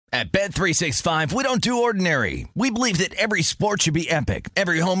At Bet365, we don't do ordinary. We believe that every sport should be epic.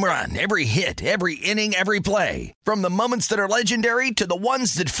 Every home run, every hit, every inning, every play. From the moments that are legendary to the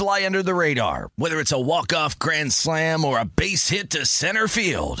ones that fly under the radar. Whether it's a walk-off grand slam or a base hit to center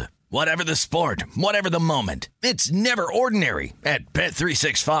field. Whatever the sport, whatever the moment. It's never ordinary at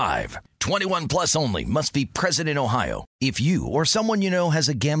Bet365. 21 plus only. Must be present in Ohio. If you or someone you know has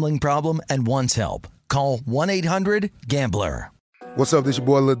a gambling problem and wants help, call 1-800-GAMBLER. What's up, this your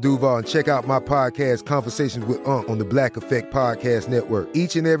boy Lil Duval, and check out my podcast, Conversations with Unc, on the Black Effect Podcast Network.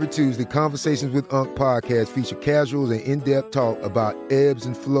 Each and every Tuesday, Conversations with Unc podcast feature casuals and in-depth talk about ebbs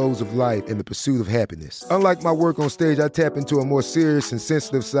and flows of life and the pursuit of happiness. Unlike my work on stage, I tap into a more serious and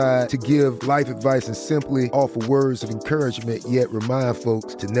sensitive side to give life advice and simply offer words of encouragement, yet remind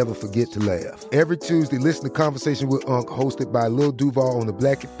folks to never forget to laugh. Every Tuesday, listen to Conversations with Unc, hosted by Lil Duval on the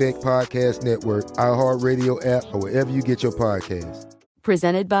Black Effect Podcast Network, iHeartRadio app, or wherever you get your podcasts.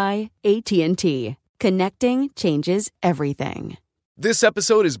 Presented by AT&T. Connecting changes everything. This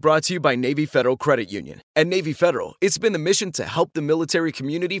episode is brought to you by Navy Federal Credit Union. At Navy Federal, it's been the mission to help the military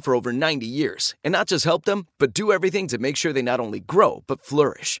community for over 90 years. And not just help them, but do everything to make sure they not only grow, but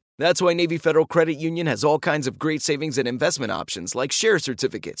flourish. That's why Navy Federal Credit Union has all kinds of great savings and investment options like share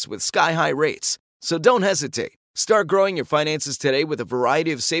certificates with sky-high rates. So don't hesitate. Start growing your finances today with a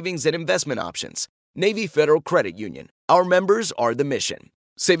variety of savings and investment options. Navy Federal Credit Union. Our members are the mission.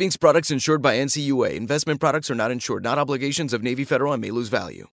 Savings products insured by NCUA. Investment products are not insured, not obligations of Navy Federal and may lose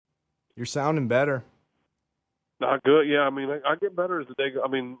value. You're sounding better. Not good. Yeah, I mean, I get better as the day goes. I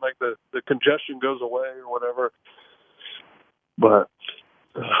mean, like the congestion goes away or whatever. But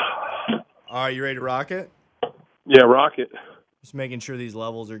all right, you ready to rock it? Yeah, rock it. Just making sure these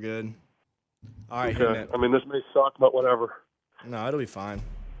levels are good. All right, okay. I mean, this may suck, but whatever. No, it'll be fine.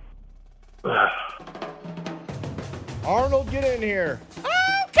 Arnold, get in here.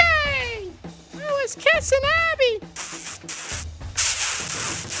 Okay. I was kissing Abby.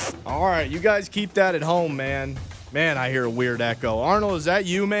 All right, you guys keep that at home, man. Man, I hear a weird echo. Arnold, is that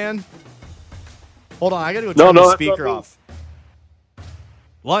you, man? Hold on, I gotta go turn the speaker off.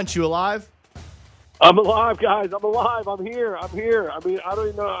 Lunch, you alive? I'm alive, guys. I'm alive. I'm here. I mean, I don't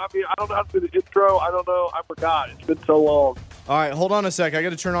even know. I don't know how to do the intro. I don't know. I forgot. It's been so long. All right, hold on a sec. I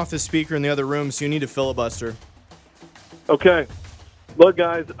got to turn off this speaker in the other room, so you need to filibuster. Okay. Look,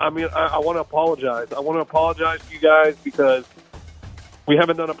 guys, I mean, I want to apologize. I want to apologize to you guys because we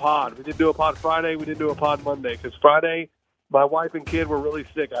haven't done a pod. We didn't do a pod Friday. We didn't do a pod Monday because Friday, my wife and kid were really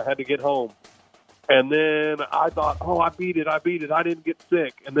sick. I had to get home. And then I thought, I beat it. I didn't get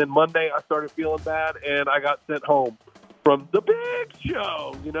sick. And then Monday I started feeling bad, and I got sent home from the big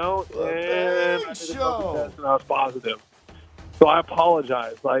show, you know? And I did a COVID test, and I was positive. So I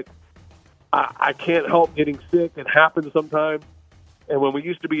apologize. Like, I can't help getting sick. It happens sometimes. And when we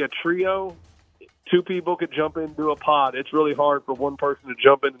used to be a trio, 2 people could jump in and do a pod. It's really hard for one person to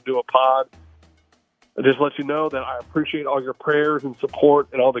jump in and do a pod. I just let you know that I appreciate all your prayers and support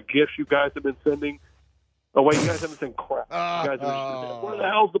and all the gifts you guys have been sending. Oh, wait, you guys haven't sent crap. You guys have where the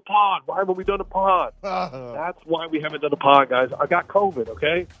hell's the pod? Why haven't we done a pod? That's why we haven't done a pod, guys. I got COVID,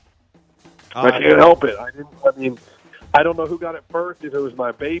 okay? I can't help it. I don't know who got it first, if it was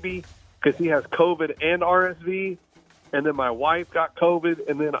my baby, because he has COVID and RSV, and then my wife got COVID,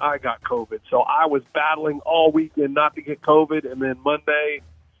 and then I got COVID. So I was battling all weekend not to get COVID, and then Monday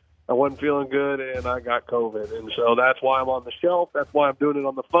I wasn't feeling good, and I got COVID. And so that's why I'm on the shelf. That's why I'm doing it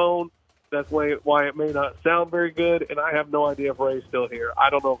on the phone. That's why it may not sound very good, and I have no idea if Ray's still here. I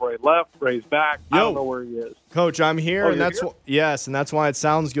don't know if Ray left, Ray's back. I don't know where he is. Coach, I'm here, and that's here? Yes, and that's why it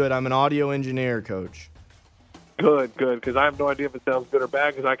sounds good. I'm an audio engineer, Coach. Good, because I have no idea if it sounds good or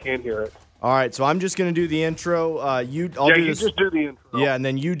bad because I can't hear it. All right, so I'm just going to do the intro. You just do the intro. Yeah, and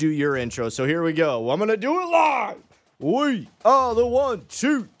then you do your intro. So here we go. I'm going to do it live. We are the 1,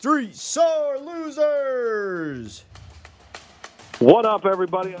 2, 3 sore losers. What up,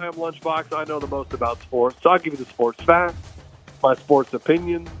 everybody? I am Lunchbox. I know the most about sports, so I'll give you the sports facts, my sports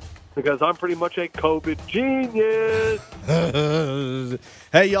opinion, because I'm pretty much a COVID genius.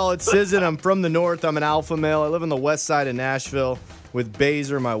 Hey, y'all, it's Sizzin. I'm from the north. I'm an alpha male. I live on the west side of Nashville with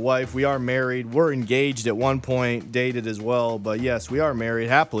Baser, my wife. We are married. We're engaged at one point, dated as well. But, yes, we are married,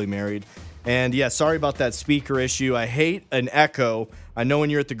 happily married. And, yeah, sorry about that speaker issue. I hate an echo. I know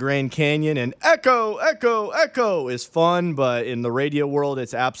when you're at the Grand Canyon and echo, echo, echo is fun, but in the radio world,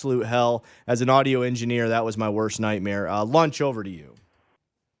 it's absolute hell. As an audio engineer, that was my worst nightmare. Lunch, over to you.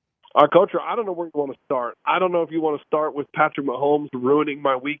 All right, Coach, I don't know where you want to start. I don't know if you want to start with Patrick Mahomes ruining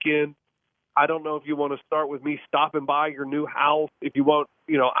my weekend. I don't know if you want to start with me stopping by your new house. If you want,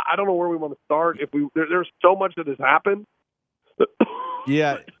 I don't know where we want to start. There's so much that has happened.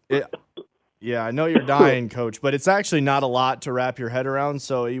 Yeah, Yeah, I know you're dying, Coach, but it's actually not a lot to wrap your head around,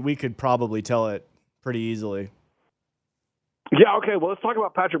 so we could probably tell it pretty easily. Yeah, okay, well, let's talk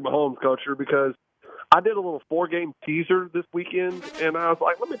about Patrick Mahomes, Coach, because I did a little 4-game teaser this weekend, and I was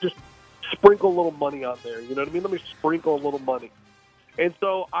like, let me just sprinkle a little money on there. You know what I mean? Let me sprinkle a little money. And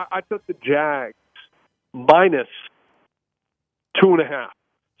so I took the Jags minus 2.5.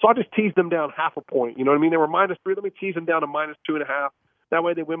 So I just teased them down half a point. You know what I mean? They were -3. Let me tease them down to -2.5. That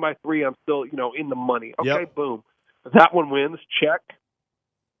way they win by 3. I'm still, in the money. Okay, Yep. Boom. That one wins. Check.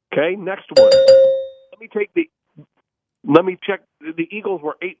 Okay, next one. Let me check. The Eagles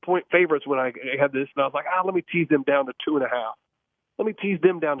were 8-point favorites when I had this, and I was like, let me tease them down to 2.5. Let me tease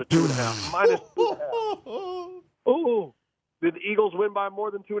them down to 2.5. -2.5. Oh, did the Eagles win by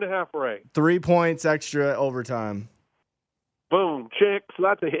more than 2.5, Ray? 3 points extra overtime. Boom, check. So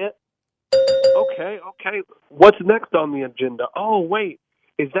that's a hit. Okay. What's next on the agenda? Oh, wait.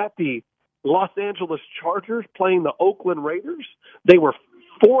 Is that the Los Angeles Chargers playing the Oakland Raiders? They were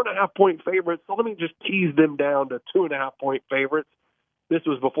 4.5-point favorites, so let me just tease them down to 2.5-point favorites. This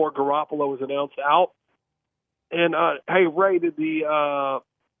was before Garoppolo was announced out. And, hey, Ray, did they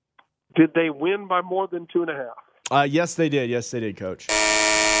win by more than 2.5? Yes, they did. Yes, they did, Coach.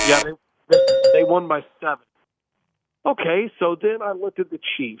 Yeah, they won by 7. Okay, so then I looked at the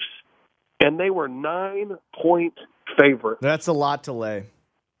Chiefs, and they were 9-point favorites. That's a lot to lay.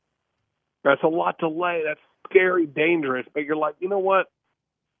 That's a lot to lay. That's scary, dangerous. But you're like, you know what?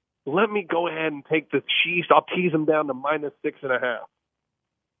 Let me go ahead and take the Chiefs. I'll tease them down to -6.5.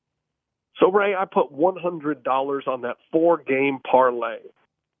 So, Ray, I put $100 on that 4-game parlay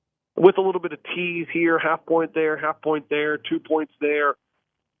with a little bit of tease here, half point there, 2 points there.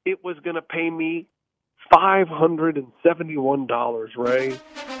 It was going to pay me $571, Ray.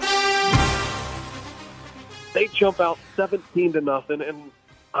 They jump out 17-0, and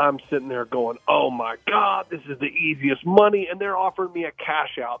I'm sitting there going, oh, my God, this is the easiest money, and they're offering me a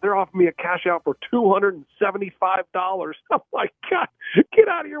cash out. They're offering me a cash out for $275. Oh, my God, get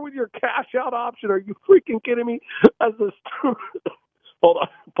out of here with your cash out option. Are you freaking kidding me? Hold on,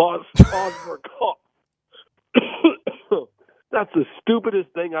 pause for a call. That's the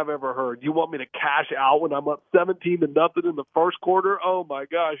stupidest thing I've ever heard. You want me to cash out when I'm up 17-0 in the first quarter? Oh, my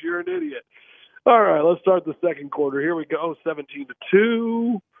gosh, you're an idiot. All right, let's start the second quarter. Here we go,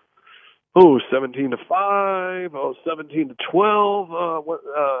 17-2. Oh, 17-5. Oh,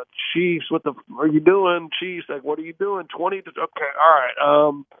 17-12. Chiefs, what the are you doing? Chiefs, like, what are you doing? 20 to okay, all right.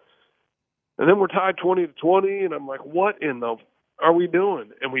 And then we're tied 20-20, and I'm like, what in the are we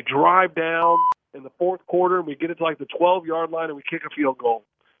doing? And we drive down in the fourth quarter, and we get it to like the 12-yard line, and we kick a field goal.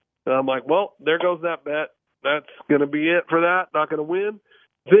 And I'm like, well, there goes that bet. That's going to be it for that. Not going to win.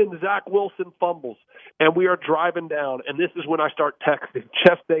 Then Zach Wilson fumbles, and we are driving down, and this is when I start texting.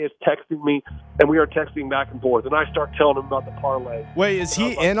 Chesday is texting me, and we are texting back and forth, and I start telling him about the parlay. Wait, is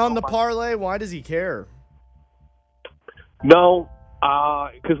he in on the parlay? Why does he care? No,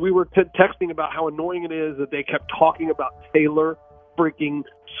 because we were texting about how annoying it is that they kept talking about Taylor freaking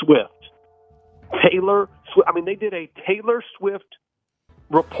Swift. Taylor Swift. I mean, they did a Taylor Swift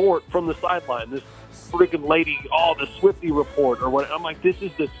report from the sideline. This freaking lady, the Swiftie report or what. I'm like, this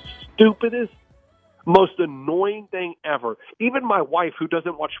is the stupidest, most annoying thing ever. Even my wife, who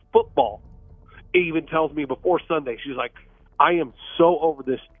doesn't watch football, even tells me before Sunday, she's like, I am so over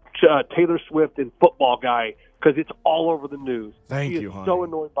this Taylor Swift and football guy because it's all over the news. Thank she you, is honey. so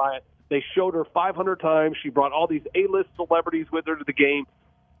annoyed by it. They showed her 500 times. She brought all these A-list celebrities with her to the game.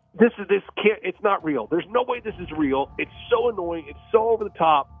 It's not real. There's no way this is real. It's so annoying. It's so over the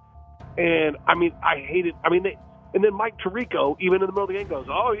top. And, I mean, I hate it. I mean, and then Mike Tirico, even in the middle of the game, goes,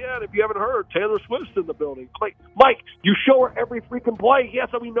 oh, yeah, and if you haven't heard, Taylor Swift's in the building. Like, Mike, you show her every freaking play. Yes,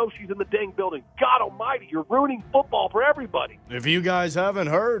 we know she's in the dang building. God almighty, you're ruining football for everybody. If you guys haven't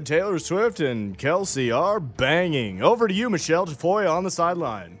heard, Taylor Swift and Kelsey are banging. Over to you, Michelle Tafoya on the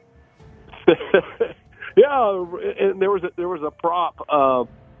sideline. Yeah, and there was a prop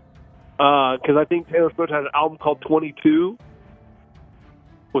because I think Taylor Swift had an album called 22.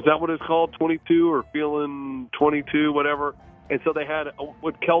 Was that what it's called, 22 or Feeling 22, whatever? And so they had,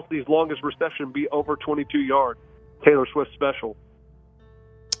 would Kelsey's longest reception be over 22 yards, Taylor Swift special.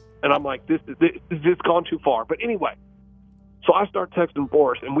 And I'm like, this is gone too far. But anyway, so I start texting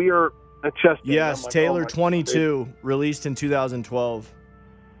Boris, and we are at chest. Yes, like, Taylor 22, released in 2012.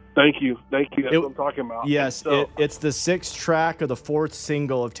 Thank you. That's what I'm talking about. Yes, so, it's the 6th track of the 4th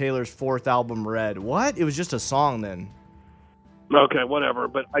single of Taylor's 4th album, Red. What? It was just a song then. Okay, whatever.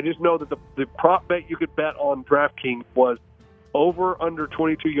 But I just know that the prop bet you could bet on DraftKings was over under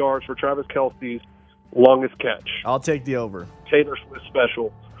 22 yards for Travis Kelce's longest catch. I'll take the over. Taylor Swift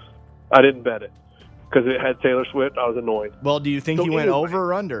special. I didn't bet it because it had Taylor Swift. I was annoyed. Well, do you think So he went anyway. over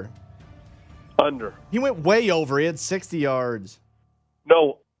or under? Under. He went way over. He had 60 yards.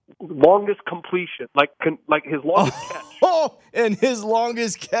 No, longest completion, like his longest catch. Oh, and his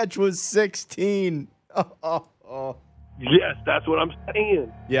longest catch was 16. Oh. Yes, that's what I'm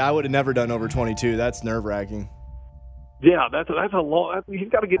saying. Yeah, I would have never done over 22. That's nerve-wracking. Yeah, that's a long. He's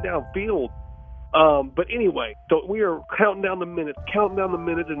got to get downfield. But anyway, so we are counting down the minutes,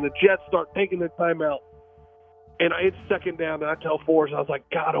 and the Jets start taking their timeout. And it's second down, and I tell Forrest, I was like,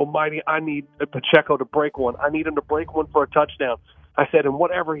 God almighty, I need Pacheco to break one. I need him to break one for a touchdown. I said, and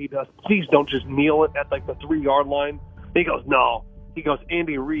whatever he does, please don't just kneel it at like the 3-yard line. He goes, no. He goes,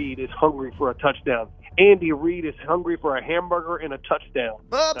 Andy Reid is hungry for a touchdown. Andy Reid is hungry for a hamburger and a touchdown.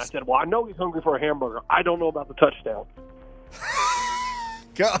 And I said, well, I know he's hungry for a hamburger. I don't know about the touchdown.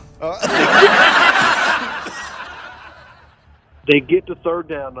 They get to third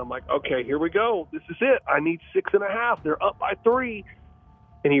down, and I'm like, okay, here we go. This is it. I need 6.5. They're up by 3.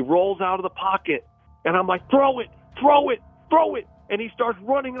 And he rolls out of the pocket. And I'm like, throw it. And he starts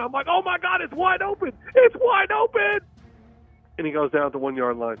running, and I'm like, oh, my God, it's wide open. It's wide open. And he goes down at the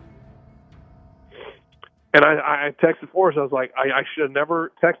 1-yard line. And I texted Forrest. I was like, I should have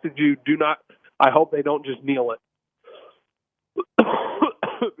never texted you. Do not. I hope they don't just kneel it.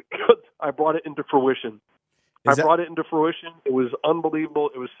 Because I brought it into fruition. Brought it into fruition. It was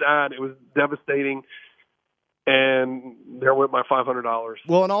unbelievable. It was sad. It was devastating. And there went my $500.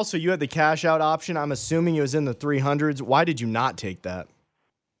 Well, and also you had the cash out option. I'm assuming it was in the 300s. Why did you not take that?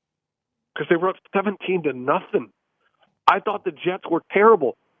 Because they were up 17-0. I thought the Jets were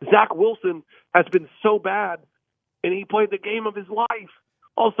terrible. Zach Wilson has been so bad, and he played the game of his life.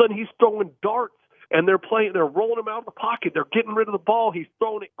 All of a sudden, he's throwing darts, and they're rolling him out of the pocket. They're getting rid of the ball. He's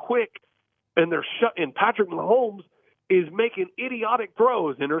throwing it quick, and they're and Patrick Mahomes is making idiotic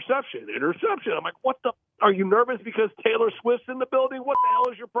throws. Interception. I'm like, what the? Are you nervous because Taylor Swift's in the building? What the hell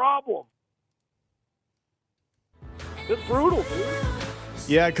is your problem? It's brutal, dude.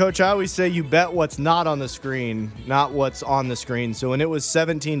 Yeah, Coach, I always say you bet what's not on the screen, not what's on the screen. So when it was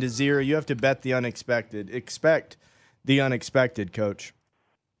 17-0, you have to bet the unexpected. Expect the unexpected, Coach.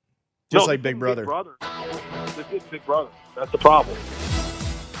 Just like Big Brother. This is Big Brother. That's the problem.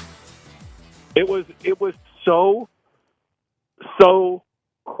 It was so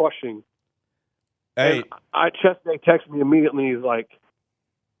crushing. Hey, and Chesney texted me immediately. He's like,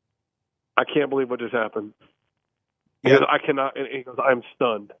 I can't believe what just happened. Yeah. I cannot. And he goes, I'm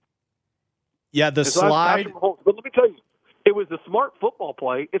stunned. Yeah, the slide. But let me tell you, it was the smart football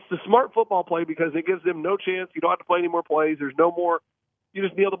play. It's the smart football play because it gives them no chance. You don't have to play any more plays. There's no more. You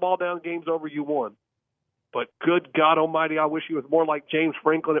just kneel the ball down. Game's over. You won. But good God Almighty, I wish he was more like James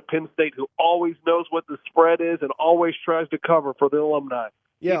Franklin at Penn State, who always knows what the spread is and always tries to cover for the alumni.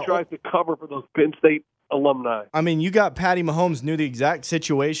 Yeah, he tries to cover for those Penn State alumni. I mean, you got Patty Mahomes knew the exact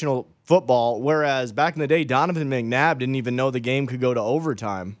situational football, whereas back in the day, Donovan McNabb didn't even know the game could go to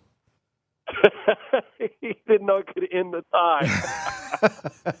overtime. He didn't know it could end the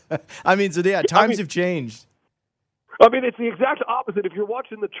tie. I mean, so yeah, times have changed. I mean, it's the exact opposite. If you're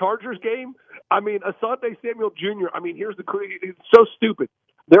watching the Chargers game, I mean, Asante Samuel Jr., I mean, here's the crazy, it's so stupid.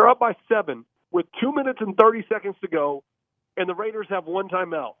 They're up by 7 with 2 minutes and 30 seconds to go, and the Raiders have one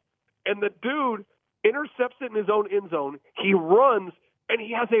timeout. And the dude intercepts it in his own end zone. He runs, and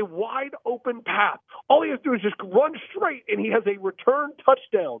he has a wide open path. All he has to do is just run straight, and he has a return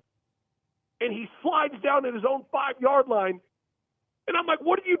touchdown. And he slides down at his own 5-yard line. And I'm like,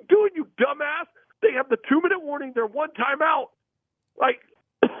 what are you doing, you dumbass? They have the 2-minute warning. They're one timeout. Like,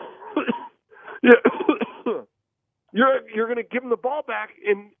 you're going to give them the ball back,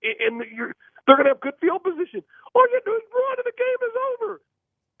 and they're going to have good field position. All you do is run, and the game is over.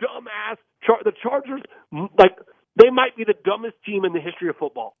 Dumbass. The Chargers, like, they might be the dumbest team in the history of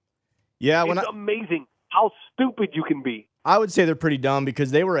football. Yeah, it's amazing how stupid you can be. I would say they're pretty dumb because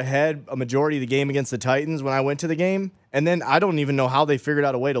they were ahead a majority of the game against the Titans when I went to the game, and then I don't even know how they figured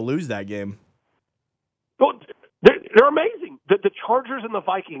out a way to lose that game. Well, they're amazing. The Chargers and the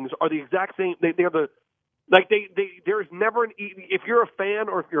Vikings are the exact same. They're the there's never if you're a fan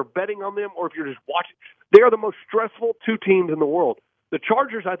or if you're betting on them or if you're just watching, they are the most stressful two teams in the world. The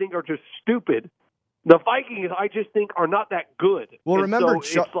Chargers, I think, are just stupid. The Vikings, I just think, are not that good. Well, and remember,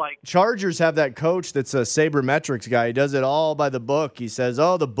 so it's like Chargers have that coach that's a sabermetrics guy. He does it all by the book. He says,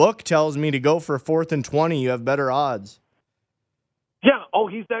 oh, the book tells me to go for 4th and 20. You have better odds. Yeah. Oh,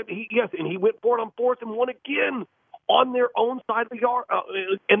 he's that. Yes, and he went for it on 4th and 1 again on their own side of the yard,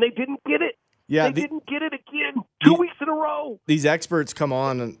 and they didn't get it. Yeah, they didn't get it again 2 weeks in a row. These experts come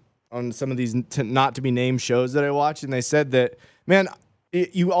on some of these not to be named shows that I watch, and they said that, man,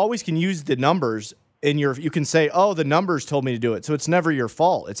 you always can use the numbers you can say, oh, the numbers told me to do it. So it's never your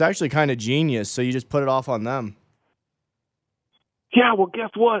fault. It's actually kind of genius. So you just put it off on them. Yeah, well, guess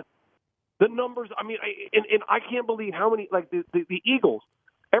what? The numbers, I mean, I can't believe how many, like the Eagles,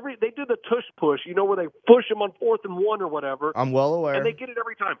 they do the tush push, where they push them on 4th and 1 or whatever. I'm well aware. And they get it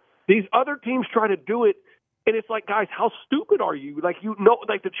every time. These other teams try to do it, and it's like, guys, how stupid are you? Like,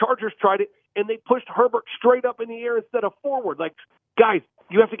 like the Chargers tried it, and they pushed Herbert straight up in the air instead of forward. Like, guys,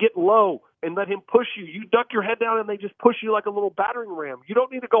 you have to get low and let him push you. You duck your head down, and they just push you like a little battering ram. You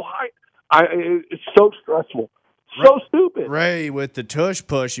don't need to go high. It's so stressful. So stupid. Ray, with the tush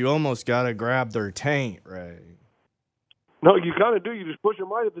push, you almost got to grab their taint, Ray. No, you kind of do. You just push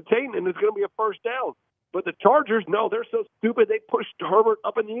them right at the taint, and it's going to be a first down. But the Chargers, no, they're so stupid. They pushed Herbert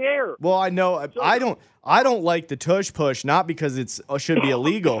up in the air. Well, I know. I don't like the tush push, not because it should be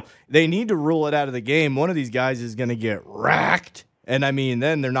illegal. They need to rule it out of the game. One of these guys is going to get racked. And, I mean,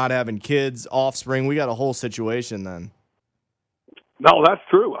 then they're not having kids, offspring. We got a whole situation then. No, that's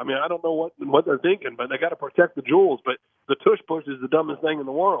true. I mean, I don't know what they're thinking, but they got to protect the jewels. But the tush push is the dumbest thing in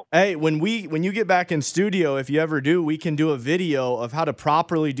the world. Hey, when you get back in studio, if you ever do, we can do a video of how to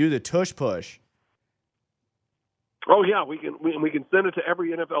properly do the tush push. Oh yeah, we can send it to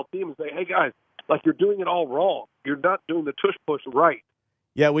every NFL team and say, hey guys, like you're doing it all wrong. You're not doing the tush push right.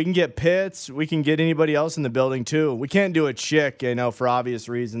 Yeah, we can get Pitts. We can get anybody else in the building too. We can't do a chick, for obvious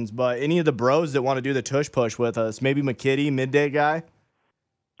reasons, but any of the bros that want to do the tush push with us, maybe McKitty, midday guy.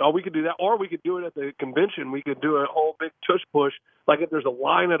 Oh, we could do that, or we could do it at the convention. We could do a whole big tush push. Like if there's a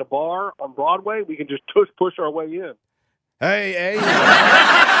line at a bar on Broadway, we can just tush push our way in. Hey,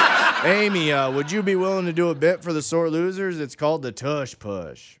 Amy, would you be willing to do a bit for the sore losers? It's called the tush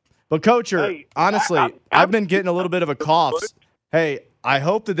push. But, Coacher, honestly, I've been getting a little bit of a cough. Hey, I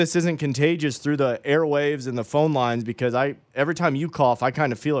hope that this isn't contagious through the airwaves and the phone lines because every time you cough, I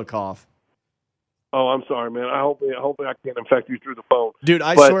kind of feel a cough. Oh, I'm sorry, man. Hopefully I can't infect you through the phone. Dude,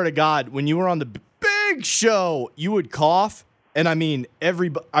 I swear to God, when you were on the big show, you would cough, and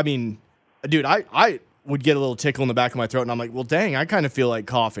dude, I would get a little tickle in the back of my throat, and I'm like, well, dang, I kind of feel like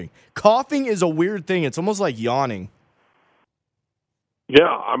coughing. Coughing is a weird thing. It's almost like yawning. Yeah,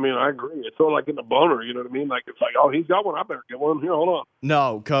 I mean, I agree. It's sort of like getting a boner, you know what I mean? Like, it's like, oh, he's got one, I better get one. Here, hold on.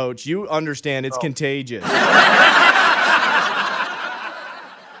 No, Coach, you understand it's contagious.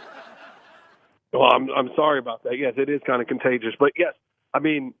 Well, I'm sorry about that. Yes, it is kind of contagious. But, yes, I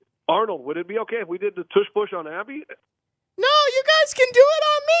mean, Arnold, would it be okay if we did the tush push on Abby? No, you guys can do it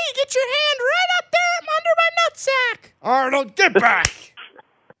on me. Get your hand right up there under my nutsack. Arnold, get back.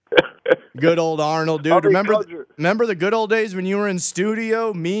 Good old Arnold, dude. Remember the good old days when you were in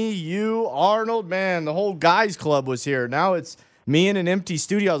studio? Me, you, Arnold, man, the whole guys club was here. Now it's me in an empty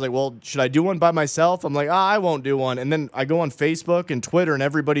studio. I was like, well, should I do one by myself? I'm like, I won't do one. And then I go on Facebook and Twitter, and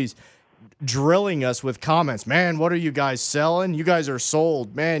everybody's drilling us with comments. Man, what are you guys selling? You guys are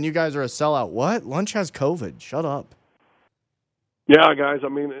sold. Man, you guys are a sellout. What? Lunch has COVID. Shut up. Yeah, guys, I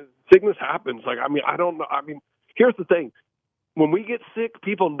mean, sickness happens. Like, I mean, I don't know. I mean, here's the thing. When we get sick,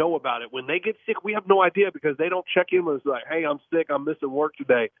 people know about it. When they get sick, we have no idea because they don't check in with us like, hey, I'm sick, I'm missing work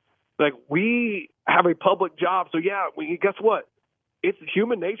today. Like, we have a public job. So, yeah, guess what? It's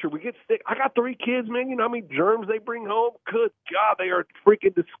human nature. We get sick. I got 3 kids, man. You know how many germs they bring home? Good God, they are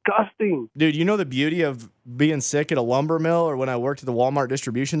freaking disgusting. Dude, you know the beauty of being sick at a lumber mill or when I worked at the Walmart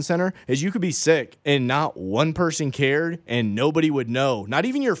distribution center is you could be sick and not one person cared and nobody would know. Not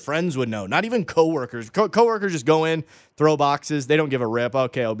even your friends would know. Not even coworkers. Coworkers just go in, throw boxes. They don't give a rip.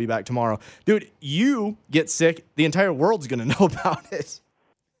 Okay, I'll be back tomorrow. Dude, you get sick, the entire world's going to know about it.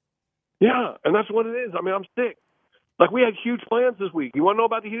 Yeah, and that's what it is. I mean, I'm sick. Like, we had huge plans this week. You want to know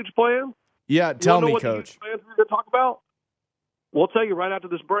about the huge plans? Yeah, tell me, Coach. The huge plans we're going to talk about? We'll tell you right after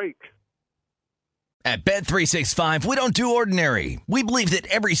this break. At Bet365, we don't do ordinary. We believe that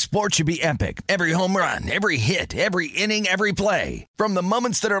every sport should be epic. Every home run, every hit, every inning, every play. From the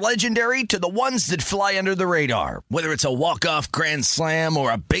moments that are legendary to the ones that fly under the radar. Whether it's a walk-off grand slam or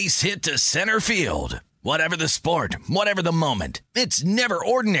a base hit to center field. Whatever the sport, whatever the moment, it's never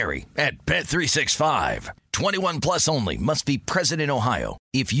ordinary at Bet365. 21 plus only. Must be present in Ohio.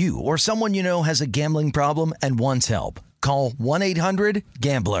 If you or someone you know has a gambling problem and wants help, call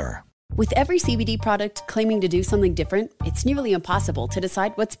 1-800-GAMBLER. With every CBD product claiming to do something different, it's nearly impossible to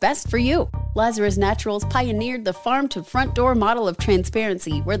decide what's best for you. Lazarus Naturals pioneered the farm-to-front-door model of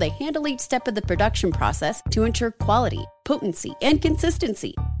transparency where they handle each step of the production process to ensure quality, potency, and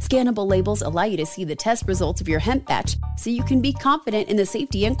consistency. Scannable labels allow you to see the test results of your hemp batch so you can be confident in the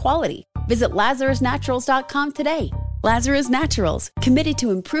safety and quality. Visit LazarusNaturals.com today. Lazarus Naturals, committed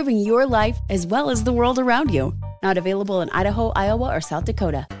to improving your life as well as the world around you. Not available in Idaho, Iowa, or South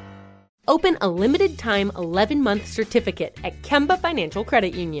Dakota. Open a limited-time 11-month certificate at Kemba Financial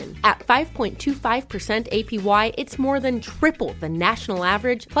Credit Union. At 5.25% APY, it's more than triple the national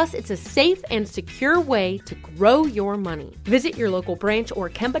average, plus it's a safe and secure way to grow your money. Visit your local branch or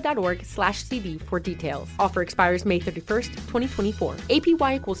kemba.org/cb for details. Offer expires May 31st, 2024.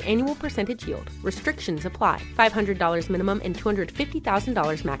 APY equals annual percentage yield. Restrictions apply. $500 minimum and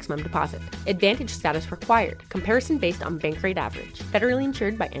 $250,000 maximum deposit. Advantage status required. Comparison based on bank rate average. Federally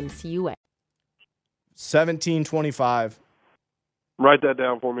insured by NCUA. 1725. Write that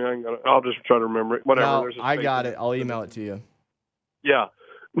down for me. I'll just try to remember it. Whatever. No, I got it. I'll email it to you. Yeah.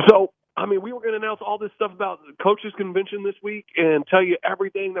 So, I mean, we were going to announce all this stuff about the coaches convention this week and tell you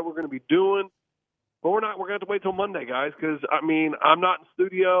everything that we're going to be doing. But we're not. We're going to have to wait till Monday, guys, because, I mean, I'm not in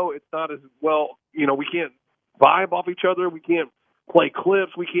studio. It's not as well, we can't vibe off each other. We can't play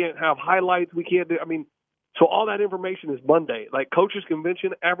clips. We can't have highlights. We can't do, so all that information is Monday. Like coaches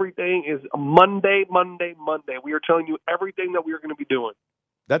convention, everything is Monday. We are telling you everything that we are going to be doing.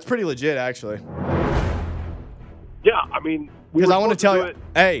 That's pretty legit, actually. Yeah, because I want to tell you,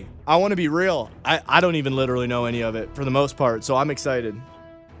 hey, I want to be real. I don't even literally know any of it for the most part, so I'm excited.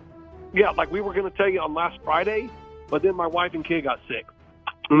 Yeah, like we were going to tell you on last Friday, but then my wife and kid got sick.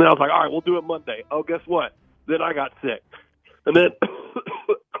 And then I was like, all right, we'll do it Monday. Oh, guess what? Then I got sick. And then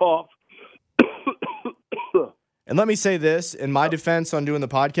cough. And let me say this, in my defense on doing the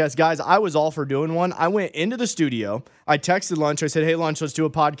podcast, guys, I was all for doing one. I went into the studio. I texted Lunch. I said, hey, Lunch, let's do a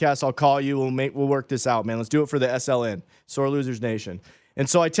podcast. I'll call you. We'll work this out, man. Let's do it for the SLN, Sore Losers Nation. And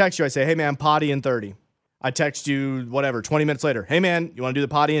so I text you. I say, hey, man, potty in 30. I text you, 20 minutes later. Hey, man, you want to do the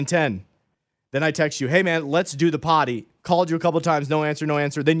potty in 10? Then I text you, hey, man, let's do the potty. Called you a couple of times, no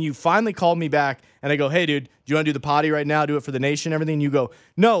answer. Then you finally called me back, and I go, hey, dude, do you want to do the potty right now, do it for the nation, everything? And you go,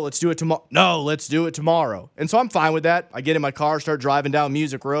 no, let's do it tomorrow. No, let's do it tomorrow. And so I'm fine with that. I get in my car, start driving down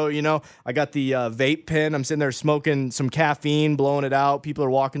Music Row, I got the vape pen. I'm sitting there smoking some caffeine, blowing it out. People are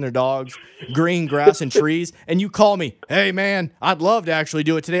walking their dogs, green grass and trees. And you call me, hey, man, I'd love to actually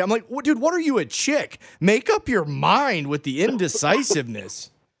do it today. I'm like, dude, what are you, a chick? Make up your mind with the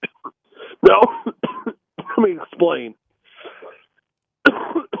indecisiveness. No, let me explain.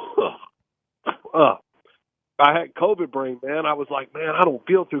 I had COVID brain, man. I was like, man, I don't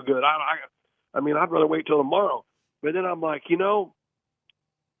feel too good. I'd rather wait till tomorrow. But then I'm like, if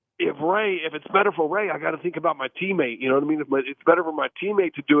it's better for Ray, I got to think about my teammate. You know what I mean? If it's better for my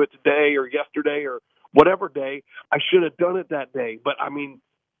teammate to do it today or yesterday or whatever day, I should have done it that day. But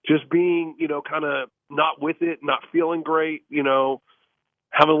just being, kind of not with it, not feeling great,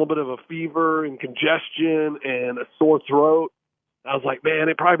 having a little bit of a fever and congestion and a sore throat. I was like, man,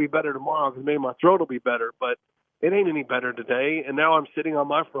 it'd probably be better tomorrow because maybe my throat will be better, but it ain't any better today. And now I'm sitting on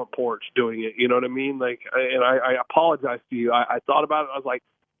my front porch doing it. You know what I mean? I apologize to you. I thought about it. I was like,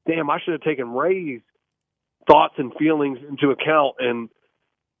 damn, I should have taken Ray's thoughts and feelings into account. And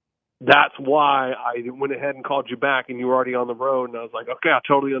that's why I went ahead and called you back, and you were already on the road. And I was like, okay, I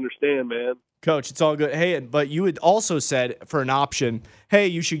totally understand, man. Coach, it's all good. Hey, but you had also said for an option, hey,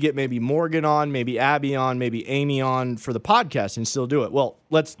 you should get maybe Morgan on, maybe Abby on, maybe Amy on for the podcast and still do it. Well,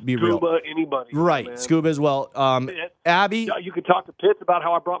 let's be real. Scuba, anybody. Right, man. Scuba as well. Abby. You could talk to Pitts about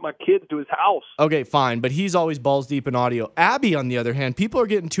how I brought my kids to his house. Okay, fine, but he's always balls deep in audio. Abby, on the other hand, people are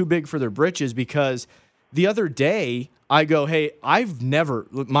getting too big for their britches because the other day I go, hey, I've never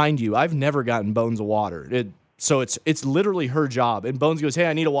gotten Bones a water. So it's literally her job. And Bones goes, hey,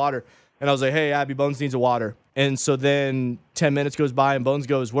 I need a water. And I was like, hey, Abby, Bones needs a water. And so then 10 minutes goes by, and Bones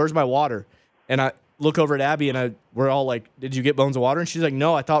goes, where's my water? And I look over at Abby, and we're all like, did you get Bones a water? And she's like,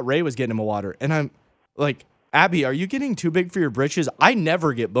 no, I thought Ray was getting him a water. And I'm like, Abby, are you getting too big for your britches? I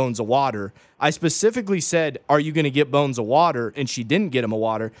never get Bones a water. I specifically said, are you going to get Bones a water? And she didn't get him a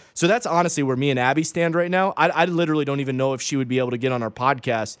water. So that's honestly where me and Abby stand right now. I literally don't even know if she would be able to get on our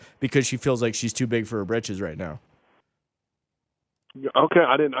podcast because she feels like she's too big for her britches right now. Okay,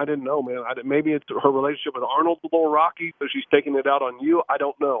 I didn't know, man. Maybe it's her relationship with Arnold's a little rocky, so she's taking it out on you. I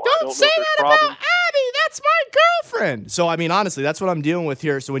don't know. Don't say that about Abby. That's my girlfriend. So, honestly, that's what I'm dealing with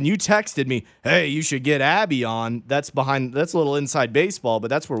here. So when you texted me, hey, you should get Abby on, that's a little inside baseball, but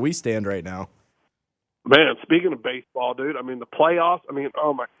that's where we stand right now. Man, speaking of baseball, dude, the playoffs,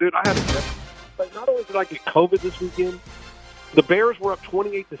 oh my, dude, I had like, not only did I get COVID this weekend, the Bears were up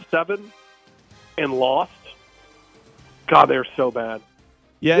 28-7 and lost. God, they're so bad.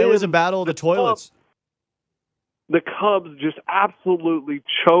 Yeah, it was a battle of the toilets. The Cubs just absolutely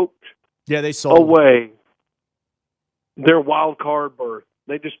choked they sold away their wild card berth.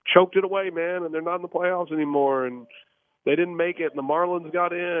 They just choked it away, man, and they're not in the playoffs anymore. And they didn't make it, and the Marlins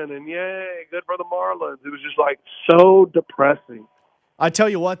got in, and yay, good for the Marlins. It was just like so depressing. I tell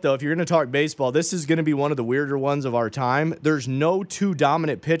you what, though, if you're going to talk baseball, this is going to be one of the weirder ones of our time. There's no two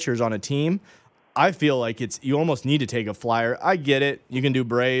dominant pitchers on a team. I feel like you almost need to take a flyer. I get it. You can do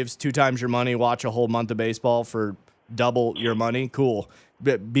Braves, 2 times your money, watch a whole month of baseball for double your money. Cool.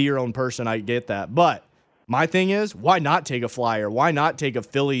 Be your own person. I get that. But my thing is, why not take a flyer? Why not take a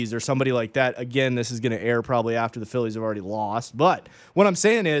Phillies or somebody like that? Again, this is going to air probably after the Phillies have already lost. But what I'm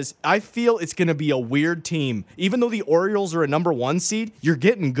saying is, I feel it's going to be a weird team. Even though the Orioles are a number 1 seed, you're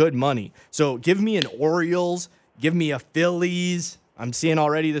getting good money. So give me an Orioles, give me a Phillies. I'm seeing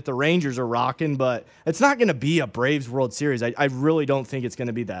already that the Rangers are rocking, but it's not going to be a Braves World Series. I really don't think it's going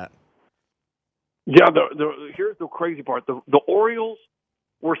to be that. Yeah, here's the crazy part. The Orioles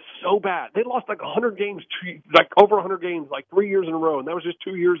were so bad. They lost like 100 games, like over 100 games, like 3 years in a row, and that was just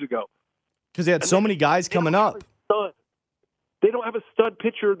 2 years ago. Because they had so many guys coming up. They don't have a stud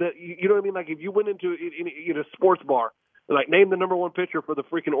pitcher that, you know what I mean? Like if you went into a sports bar, and like name the number 1 pitcher for the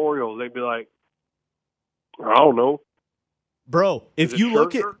freaking Orioles, they'd be like, I don't know. Bro, if you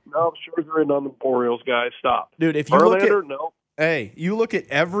look at... No, Scherzer and on the Orioles, guys. Stop. Dude, if you Verlander, look at... No. Hey, you look at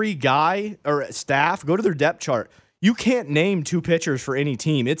every guy or staff, go to their depth chart. You can't name 2 pitchers for any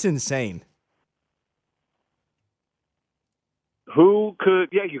team. It's insane. Who could?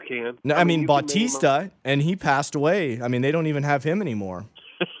 Yeah, you can. No, I mean Bautista, and he passed away. I mean, they don't even have him anymore.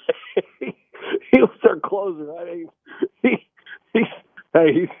 He was their closer.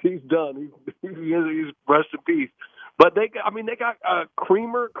 He's done. He's rest in peace. But they got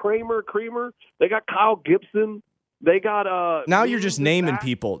Kramer. They got Kyle Gibson. They got Now you're just naming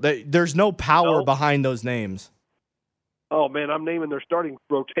people. There's no power behind those names. Oh man, I'm naming their starting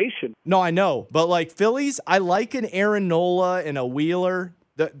rotation. No, I know, but like Phillies, I like an Aaron Nola and a Wheeler.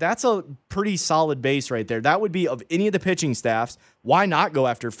 That's a pretty solid base right there. That would be of any of the pitching staffs. Why not go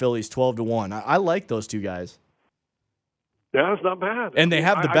after Phillies 12-1? I like those 2 guys. Yeah, it's not bad. And they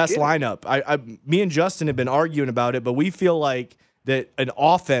have the best lineup. Me and Justin have been arguing about it, but we feel like that an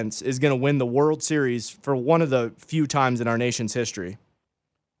offense is going to win the World Series for one of the few times in our nation's history.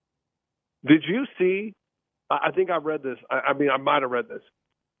 Did you see? I think I read this. I might have read this.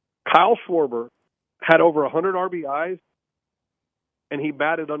 Kyle Schwarber had over 100 RBIs, and he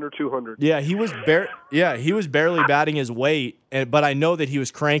batted under 200. Yeah, he was barely batting his weight, but I know that he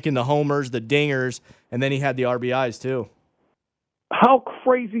was cranking the homers, the dingers, and then he had the RBIs too. How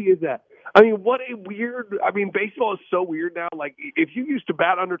crazy is that? I mean, what a weird. I mean, baseball is so weird now. Like, if you used to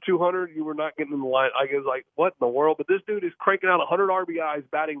bat under 200, you were not getting in the line. I was like, what in the world? But this dude is cranking out 100 RBIs,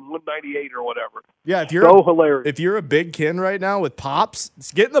 batting 198 or whatever. Yeah, hilarious. If you're a big kid right now with pops,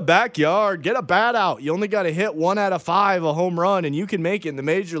 get in the backyard, get a bat out. You only got to hit 1 out of 5 a home run, and you can make it in the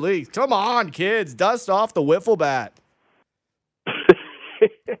major leagues. Come on, kids, dust off the wiffle bat.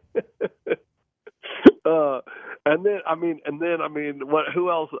 And then, what? Who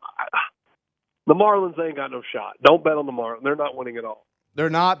else? The Marlins ain't got no shot. Don't bet on the Marlins. They're not winning at all.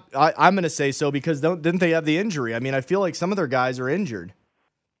 They're not. I'm going to say so because didn't they have the injury? I mean, I feel like some of their guys are injured.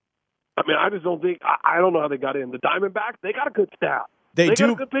 I mean, I just don't think. I don't know how they got in. The Diamondbacks, they got a good staff. They do.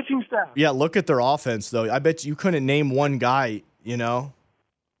 Got a good pitching staff. Yeah, look at their offense though. I bet you couldn't name one guy. You know.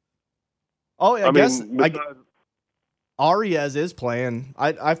 Oh, I guess. Arias is playing.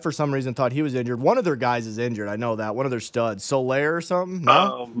 I for some reason thought he was injured. One of their guys is injured. I know that. One of their studs, Soler or something.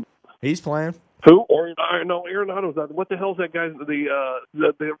 No, he's playing. Who? Arenado's not. What the hell is that guy?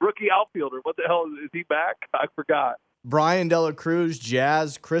 The rookie outfielder. What the hell is he back? I forgot. Brian De La Cruz,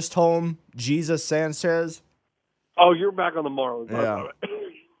 Jazz, Chisholm, Jesus Sanchez. Oh, you're back on the Marlins. Yeah.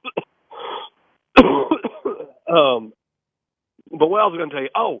 But what else was I going to tell you?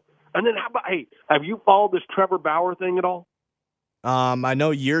 Oh, and then how about, hey, have you followed this Trevor Bauer thing at all? I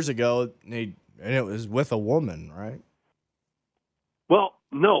know years ago, and it was with a woman, right? Well,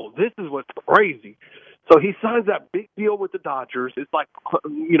 no, this is what's crazy. So he signs that big deal with the Dodgers. It's like,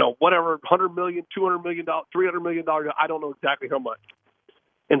 whatever, $100 million, $200 million, $300 million. I don't know exactly how much.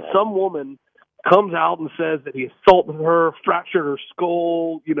 And some woman comes out and says that he assaulted her, fractured her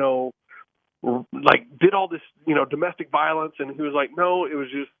skull, like did all this, domestic violence. And he was like, no, it was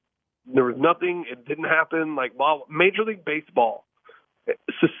just, there was nothing. It didn't happen. Like, Major League Baseball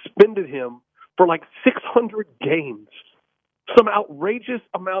suspended him for like 600 games. Some outrageous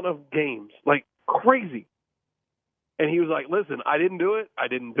amount of games, like crazy. And he was like, listen, I didn't do it.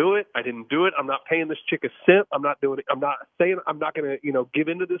 I'm not paying this chick a cent. I'm not doing it. I'm not saying I'm not going to, give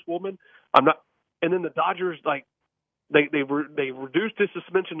in to this woman. I'm not. And then the Dodgers, like, they reduced his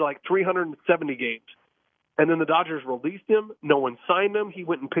suspension to like 370 games. And then the Dodgers released him. No one signed him. He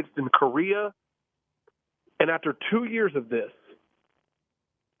went and pitched in Korea. And after 2 years of this,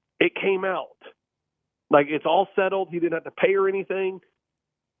 it came out. Like, it's all settled. He didn't have to pay her anything.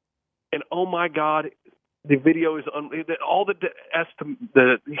 And, oh, my God, the video is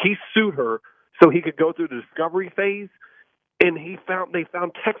he sued her so he could go through the discovery phase. And they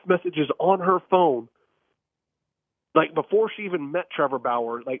found text messages on her phone, like before she even met Trevor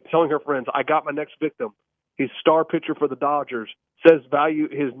Bauer, like telling her friends, "I got my next victim. He's star pitcher for the Dodgers. Says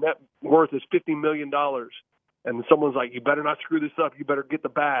his net worth is $50 million." And someone's like, "You better not screw this up. You better get the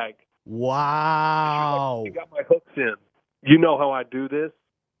bag." Wow. You got my hooks in. You know how I do this.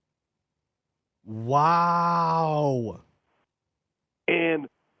 Wow. And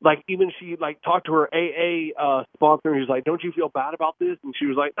like, even she like talked to her AA sponsor, and he's like, "Don't you feel bad about this?" And she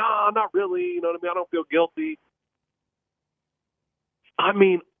was like, "No, not really. You know what I mean? I don't feel guilty." I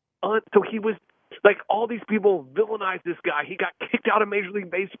mean, so he was like, all these people villainized this guy. He got kicked out of Major League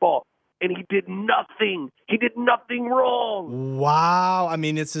Baseball, and he did nothing. He did nothing wrong. Wow. I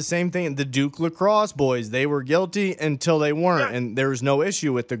mean, it's the same thing. The Duke lacrosse boys, they were guilty until they weren't, and there was no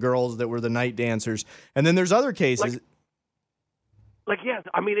issue with the girls that were the night dancers. And then there's other cases. Yes,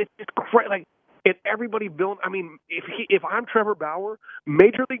 I mean, it's crazy. Like, if everybody villain, I mean, if I'm Trevor Bauer,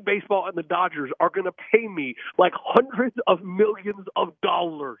 Major League Baseball and the Dodgers are going to pay me like hundreds of millions of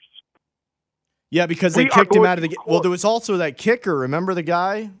dollars. Yeah, because they kicked him out of the game. Well, there was also that kicker. Remember the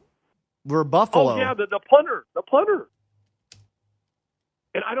guy? We're Buffalo. Oh, yeah, the punter.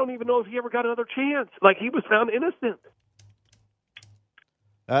 And I don't even know if he ever got another chance. Like, he was found innocent.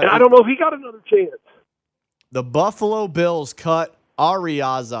 And I don't know if he got another chance. The Buffalo Bills cut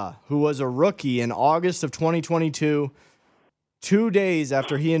Arriaza, who was a rookie in August of 2022, 2 days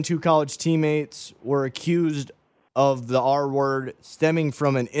after he and two college teammates were accused of the R word stemming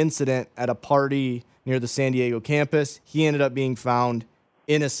from an incident at a party near the San Diego campus. He ended up being found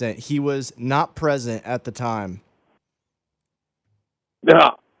innocent. He was not present at the time. Yeah,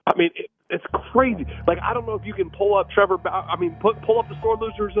 I mean, it's crazy. Like, I don't know if you can pull up Trevor. I mean, pull up the Sore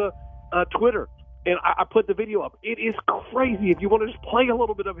Losers Twitter, and I put the video up. It is crazy. If you want to just play a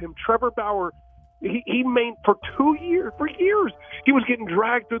little bit of him, Trevor Bauer. He made for 2 years. For years, he was getting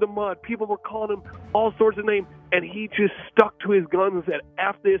dragged through the mud. People were calling him all sorts of names, and he just stuck to his guns and said,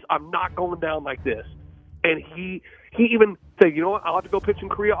 "F this. I'm not going down like this." And he even said, "You know what? I'll have to go pitch in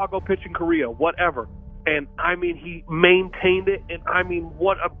Korea. I'll go pitch in Korea. Whatever." And I mean, he maintained it. And I mean,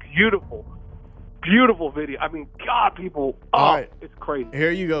 what a beautiful, beautiful video. I mean, God, people. All right. It's crazy. Here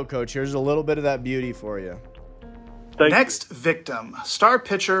you go, Coach. Here's a little bit of that beauty for you. Next victim, star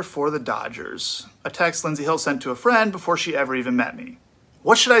pitcher for the Dodgers. A text Lindsey Hill sent to a friend before she ever even met me.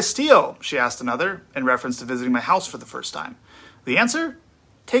 "What should I steal?" she asked another, in reference to visiting my house for the first time. The answer?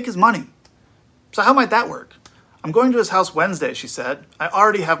 Take his money. So how might that work? "I'm going to his house Wednesday," she said. "I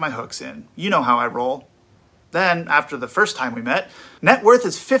already have my hooks in. You know how I roll." Then, after the first time we met, "Net worth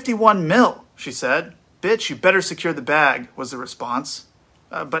is $51 million, she said. "Bitch, you better secure the bag," was the response.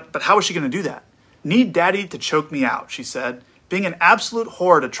 But how is she going to do that? "Need daddy to choke me out," she said. "Being an absolute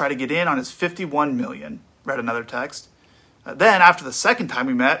whore to try to get in on his $51 million, read another text. Then, after the second time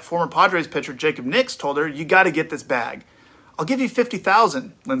we met, former Padres pitcher Jacob Nix told her, "You got to get this bag." "I'll give you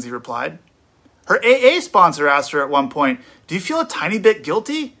 $50,000, Lindsey replied. Her AA sponsor asked her at one point, "Do you feel a tiny bit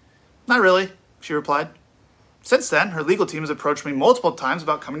guilty?" "Not really," she replied. Since then, her legal team has approached me multiple times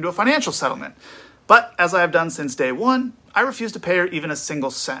about coming to a financial settlement. But, as I have done since day one, I refuse to pay her even a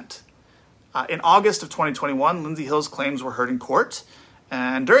single cent. In August of 2021, Lindsey Hill's claims were heard in court,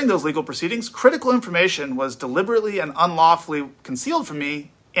 and during those legal proceedings, critical information was deliberately and unlawfully concealed from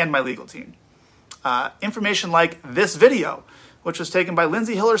me and my legal team. Information like this video, which was taken by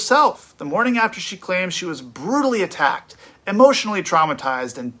Lindsey Hill herself the morning after she claimed she was brutally attacked, emotionally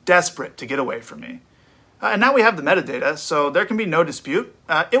traumatized, and desperate to get away from me. And now we have the metadata, so there can be no dispute.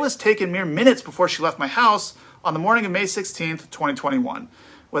 It was taken mere minutes before she left my house on the morning of May 16th, 2021.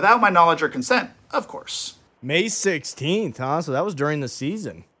 Without my knowledge or consent, of course. May 16th, huh? So that was during the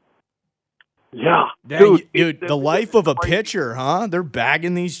season. Yeah. Dang, dude, the life of a pitcher, huh? They're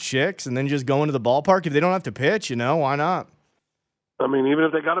bagging these chicks and then just going to the ballpark. If they don't have to pitch, why not? I mean, even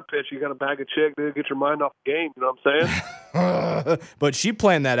if they got to pitch, you got to bag a chick to get your mind off the game. You know what I'm saying? But she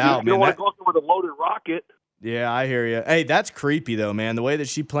planned that out, man. You don't want to go with a loaded rocket. Yeah, I hear you. Hey, that's creepy, though, man. The way that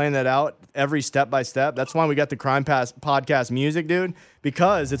she planned that out, every step by step. That's why we got the Crime Pass podcast music, dude,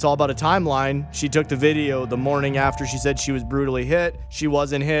 because it's all about a timeline. She took the video the morning after she said she was brutally hit. She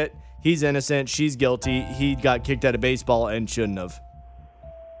wasn't hit. He's innocent. She's guilty. He got kicked out of baseball and shouldn't have.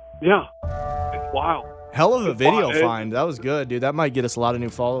 Yeah. It's wild. Hell of a video find. That was good, dude. That might get us a lot of new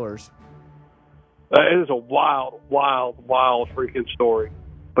followers. It is a wild, wild, wild freaking story.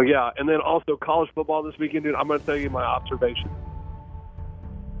 But yeah, and then also college football this weekend, dude. I'm going to tell you my observation.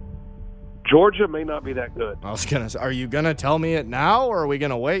 Georgia may not be that good. I was gonna say, are you gonna tell me it now, or are we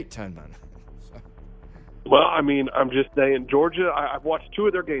gonna wait 10 minutes? Well, I mean, I'm just saying, Georgia. I've watched 2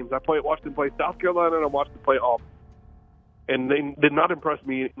 of their games. I watched them play South Carolina, and I watched them play Auburn, and they did not impress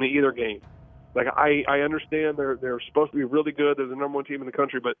me in either game. Like I understand they're supposed to be really good. They're the number 1 team in the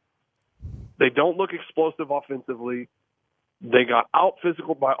country, but they don't look explosive offensively. They got out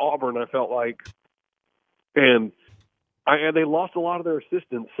physical by Auburn, I felt like, and they lost a lot of their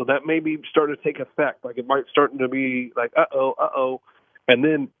assistants, so that may be starting to take effect. Like it might starting to be like, uh-oh. And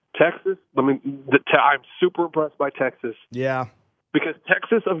then Texas, I mean, I'm super impressed by Texas. Yeah. Because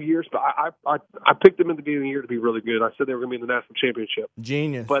Texas of years, but I picked them in the beginning of the year to be really good. I said they were going to be in the national championship.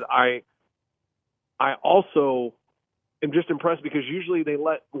 Genius. But I also am just impressed because usually they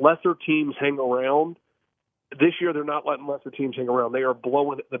let lesser teams hang around. This year, they're not letting lesser teams hang around. They are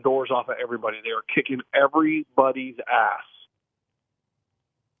blowing the doors off of everybody. They are kicking everybody's ass.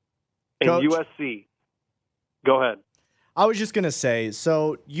 And Coach, USC, go ahead. I was just going to say,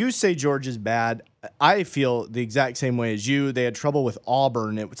 so you say Georgia's bad. I feel the exact same way as you. They had trouble with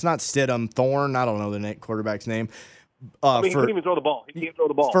Auburn. It's not Stidham, Thorne. I don't know the quarterback's name. He couldn't even throw the ball. He can't throw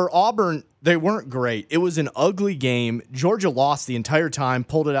the ball. For Auburn, they weren't great. It was an ugly game. Georgia lost the entire time,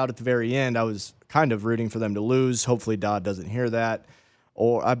 pulled it out at the very end. I was kind of rooting for them to lose. Hopefully Dodd doesn't hear that.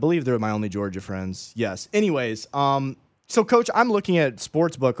 Or I believe they're my only Georgia friends. Yes. Anyways, so, Coach, I'm looking at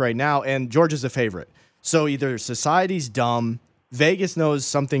Sportsbook right now, and Georgia's a favorite. So either Society's dumb, Vegas knows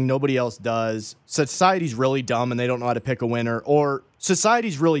something nobody else does, Society's really dumb and they don't know how to pick a winner, or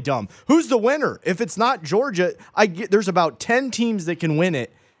Society's really dumb. Who's the winner? If it's not Georgia, there's about 10 teams that can win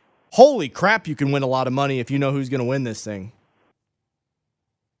it. Holy crap, you can win a lot of money if you know who's going to win this thing.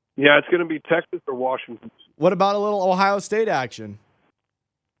 Yeah, it's going to be Texas or Washington. What about a little Ohio State action?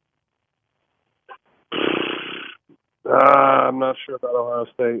 I'm not sure about Ohio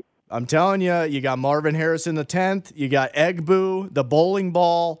State. I'm telling you, you got Marvin Harrison the 10th. You got Eggboo, the bowling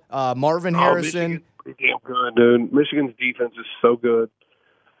ball, Marvin Harrison. Michigan's pretty damn good, dude. Michigan's defense is so good.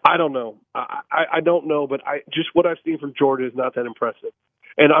 I don't know. I don't know, but just what I've seen from Georgia is not that impressive.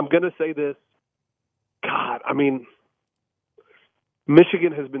 And I'm going to say this. God, I mean,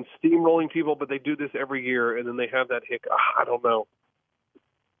 Michigan has been steamrolling people, but they do this every year, and then they have that hiccup. I don't know.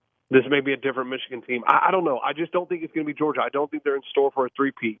 This may be a different Michigan team. I don't know. I just don't think it's going to be Georgia. I don't think they're in store for a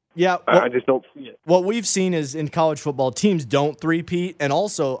three-peat. Yeah, I just don't see it. What we've seen is in college football, teams don't three-peat, and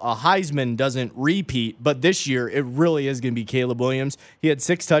also a Heisman doesn't repeat. But this year, it really is going to be Caleb Williams. He had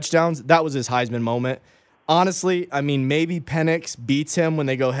 6 touchdowns. That was his Heisman moment. Honestly, I mean, maybe Penix beats him when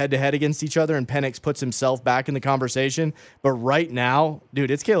they go head-to-head against each other, and Penix puts himself back in the conversation. But right now,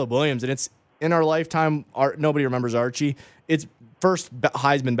 dude, it's Caleb Williams, and it's in our lifetime. Nobody remembers Archie. It's first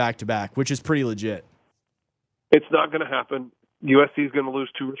Heisman back-to-back, which is pretty legit. It's not going to happen. USC is going to lose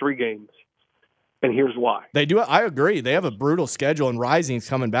 2 or 3 games, and here's why. They do. I agree. They have a brutal schedule, and Rising's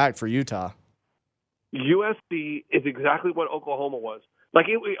coming back for Utah. USC is exactly what Oklahoma was. Like,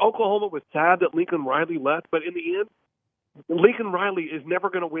 Oklahoma was sad that Lincoln Riley left, but in the end, Lincoln Riley is never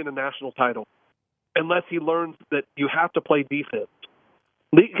going to win a national title unless he learns that you have to play defense.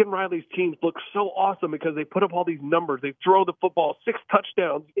 Lincoln Riley's teams look so awesome because they put up all these numbers. They throw the football, 6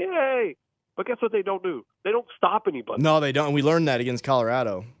 touchdowns. Yay! But guess what they don't do? They don't stop anybody. No, they don't. And we learned that against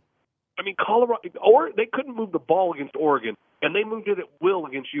Colorado. I mean, they couldn't move the ball against Oregon, and they moved it at will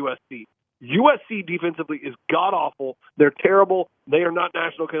against USC. USC defensively is god-awful. They're terrible. They are not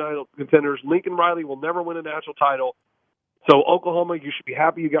national contenders. Lincoln Riley will never win a national title. So, Oklahoma, you should be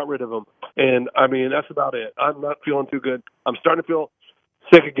happy you got rid of him. And, I mean, that's about it. I'm not feeling too good. I'm starting to feel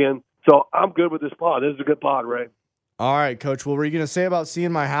sick again. So, I'm good with this pod. This is a good pod, Ray. All right, Coach. What were you going to say about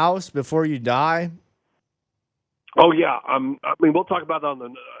seeing my house before you die? Oh, yeah. I mean, we'll talk about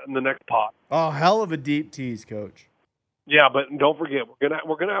that in the next pod. Oh, hell of a deep tease, Coach. Yeah, but don't forget,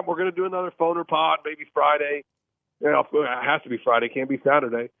 we're gonna do another phoner pod maybe Friday. Yeah, it has to be Friday. Can't be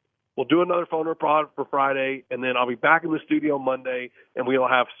Saturday. We'll do another phoner pod for Friday, and then I'll be back in the studio Monday, and we'll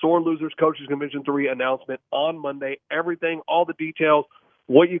have Sore Losers Coaches Convention 3 announcement on Monday. Everything, all the details,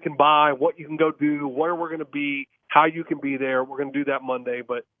 what you can buy, what you can go do, where we're going to be, how you can be there. We're going to do that Monday,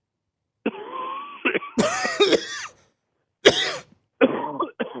 but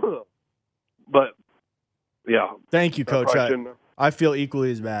yeah. Thank you, Coach. I feel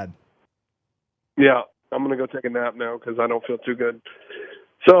equally as bad. Yeah, I'm going to go take a nap now because I don't feel too good.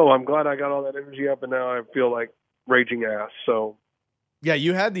 So I'm glad I got all that energy up, and now I feel like raging ass. So yeah,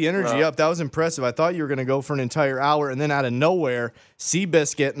 you had the energy up. That was impressive. I thought you were going to go for an entire hour, and then out of nowhere,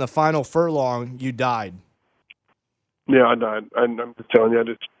 Seabiscuit in the final furlong, you died. Yeah, I died. I'm just telling you,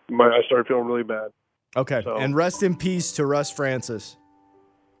 I started feeling really bad. Okay, So. and rest in peace to Russ Francis.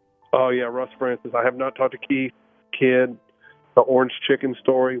 Oh, yeah, Russ Francis. I have not talked to Keith, Kid, the orange chicken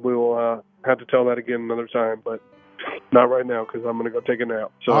story. We will have to tell that again another time, but not right now because I'm going to go take a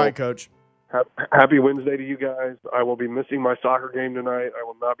nap. So, all right, Coach. Happy Wednesday to you guys. I will be missing my soccer game tonight. I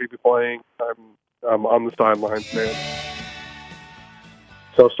will not be playing. I'm on the sidelines, man.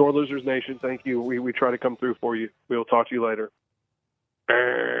 So, Sore Losers Nation, thank you. We try to come through for you. We will talk to you later.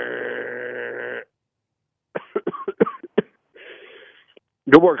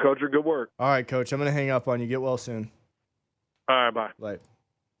 Good work, Coach. Good work. All right, Coach. I'm going to hang up on you. Get well soon. All right, bye. Bye.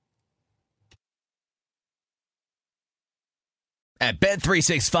 At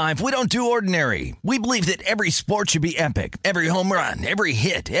Bet365, we don't do ordinary. We believe that every sport should be epic. Every home run, every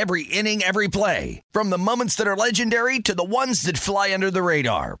hit, every inning, every play. From the moments that are legendary to the ones that fly under the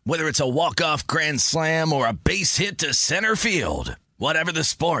radar. Whether it's a walk-off grand slam or a base hit to center field. Whatever the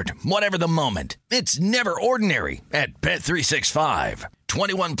sport, whatever the moment. It's never ordinary at Bet365.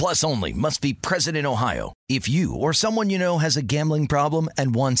 21 plus only. Must be present in Ohio. If you or someone you know has a gambling problem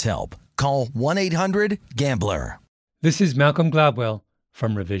and wants help, call 1-800-GAMBLER. This is Malcolm Gladwell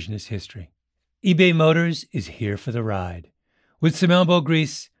from Revisionist History. eBay Motors is here for the ride. With some elbow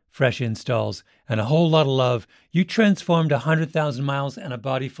grease, fresh installs, and a whole lot of love, you transformed 100,000 miles and a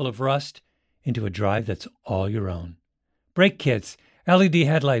body full of rust into a drive that's all your own. Brake kits, LED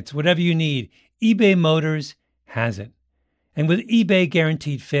headlights, whatever you need, eBay Motors has it. And with eBay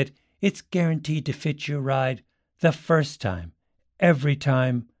Guaranteed Fit, it's guaranteed to fit your ride the first time, every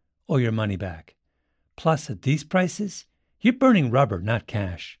time, or your money back. Plus, at these prices, you're burning rubber, not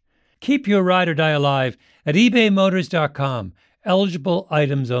cash. Keep your ride or die alive at ebaymotors.com. Eligible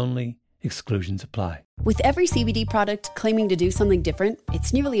items only. Exclusions apply. With every CBD product claiming to do something different,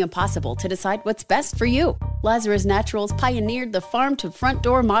 it's nearly impossible to decide what's best for you. Lazarus Naturals pioneered the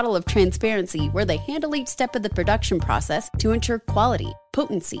farm-to-front-door model of transparency, where they handle each step of the production process to ensure quality,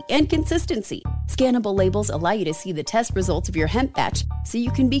 potency, and consistency. Scannable labels allow you to see the test results of your hemp batch, so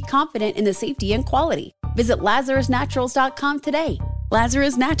you can be confident in the safety and quality. Visit LazarusNaturals.com today.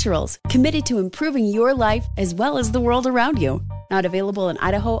 Lazarus Naturals, committed to improving your life as well as the world around you. Not available in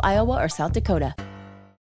Idaho, Iowa, or South Dakota.